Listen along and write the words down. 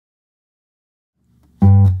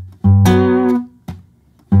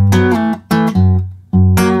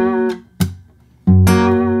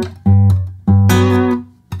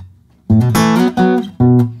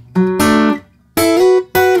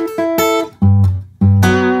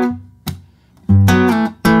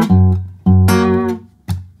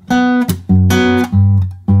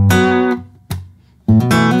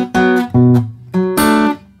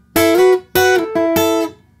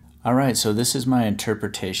Alright, so this is my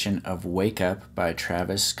interpretation of Wake Up by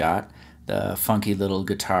Travis Scott, the funky little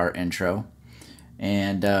guitar intro.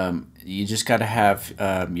 And you just got to have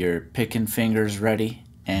your picking fingers ready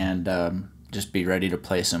and just be ready to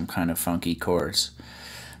play some kind of funky chords.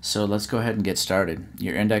 So let's go ahead and get started.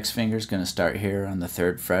 Your index finger is going to start here on the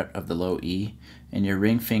 3rd fret of the low E, and your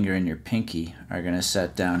ring finger and your pinky are going to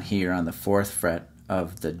set down here on the 4th fret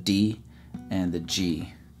of the D and the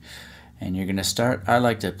G. And you're going to start, I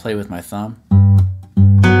like to play with my thumb,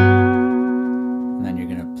 and then you're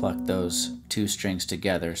going to pluck those 2 strings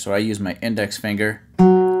together. So I use my index finger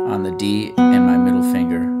on the D and my middle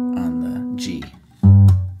finger on the G.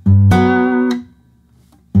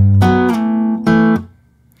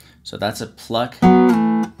 So that's a pluck,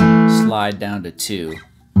 slide down to 2.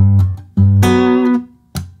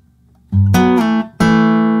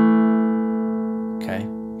 Okay.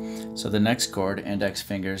 So the next chord, index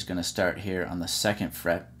finger, is going to start here on the 2nd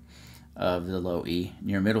fret of the low E. And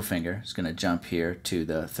your middle finger is going to jump here to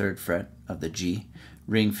the 3rd fret of the G.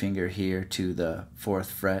 Ring finger here to the 4th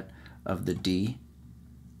fret of the D.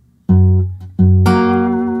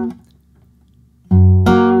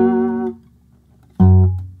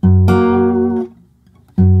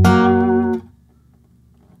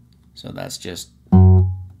 So that's just...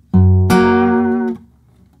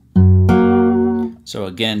 So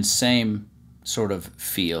again, same sort of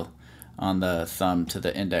feel on the thumb to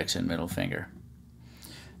the index and middle finger.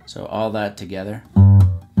 So all that together.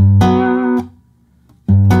 Now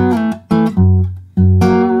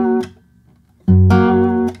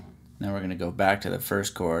we're going to go back to the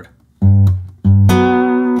first chord.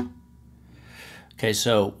 Okay,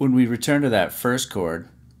 so when we return to that first chord,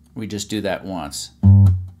 we just do that once.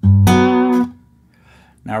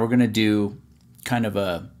 Now we're going to do kind of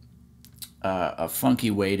a funky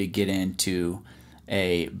way to get into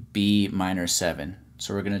a B minor 7.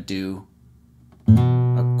 So we're going to do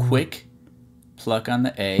a quick pluck on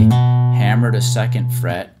the A, hammer to 2nd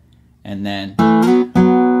fret, and then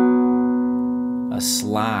a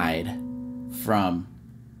slide from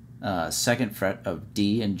 2nd fret of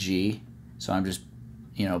D and G. So I'm just,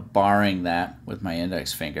 barring that with my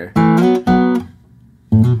index finger.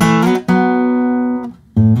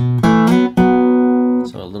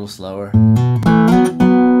 So a little slower.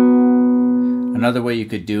 Another way you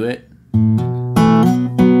could do it,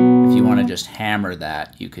 if you want to just hammer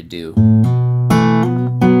that, you could do.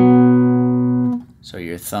 So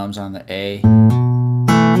your thumb's on the A,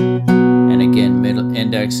 and again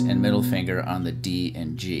index and middle finger on the D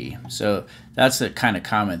and G. So that's a kind of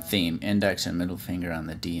common theme, index and middle finger on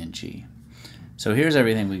the D and G. So here's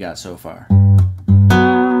everything we got so far.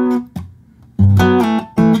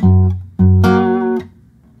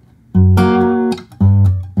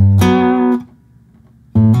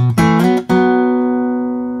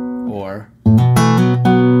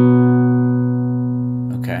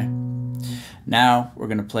 Now we're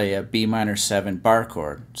going to play a B minor 7 bar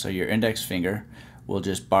chord. So your index finger will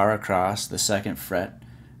just bar across the 2nd fret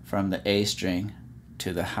from the A string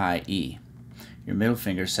to the high E. Your middle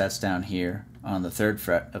finger sets down here on the 3rd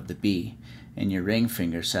fret of the B, and your ring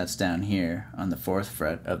finger sets down here on the 4th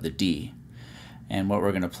fret of the D. And what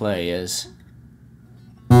we're going to play is,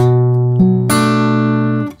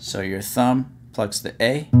 so your thumb plucks the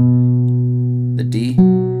A, the D,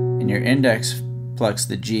 and your index plucks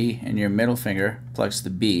the G, and your middle finger plucks the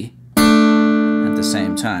B at the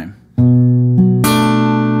same time.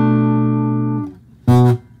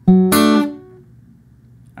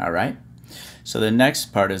 Alright, so the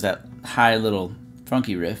next part is that high little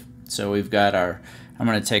funky riff. So we've got I'm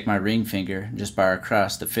going to take my ring finger and just bar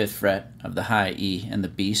across the 5th fret of the high E and the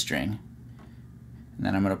B string. And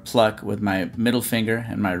then I'm going to pluck with my middle finger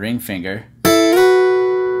and my ring finger,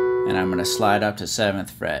 and I'm going to slide up to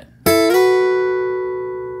 7th fret.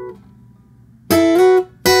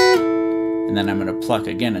 And then I'm going to pluck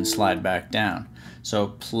again and slide back down. So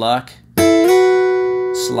pluck,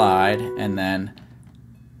 slide, and then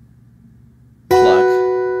pluck,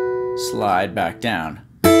 slide back down.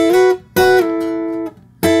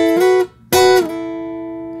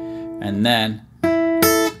 And then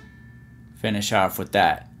finish off with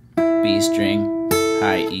that B string,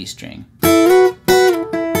 high E string.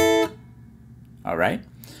 Alright?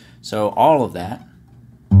 So all of that.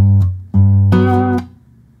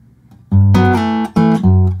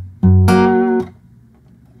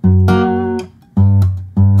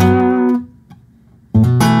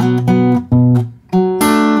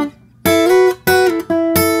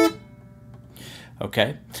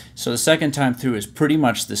 Okay, so the second time through is pretty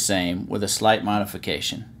much the same with a slight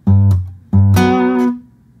modification.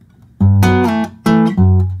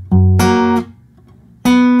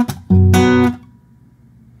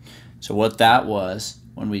 So what that was,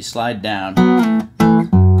 when we slide down,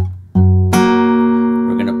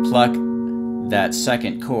 we're going to pluck that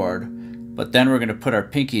second chord, but then we're going to put our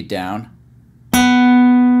pinky down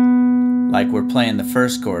like we're playing the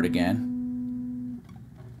first chord again.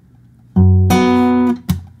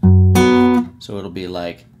 So it'll be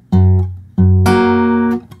like,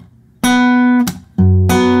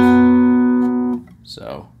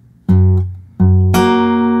 so.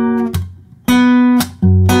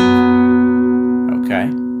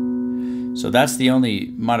 Okay. So that's the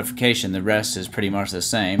only modification. The rest is pretty much the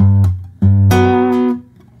same.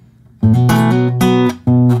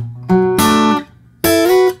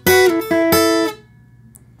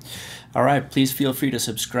 Alright, please feel free to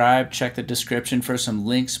subscribe. Check the description for some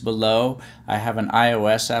links below. I have an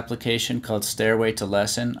iOS application called Stairway to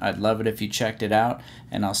Lesson. I'd love it if you checked it out,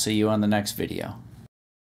 and I'll see you on the next video.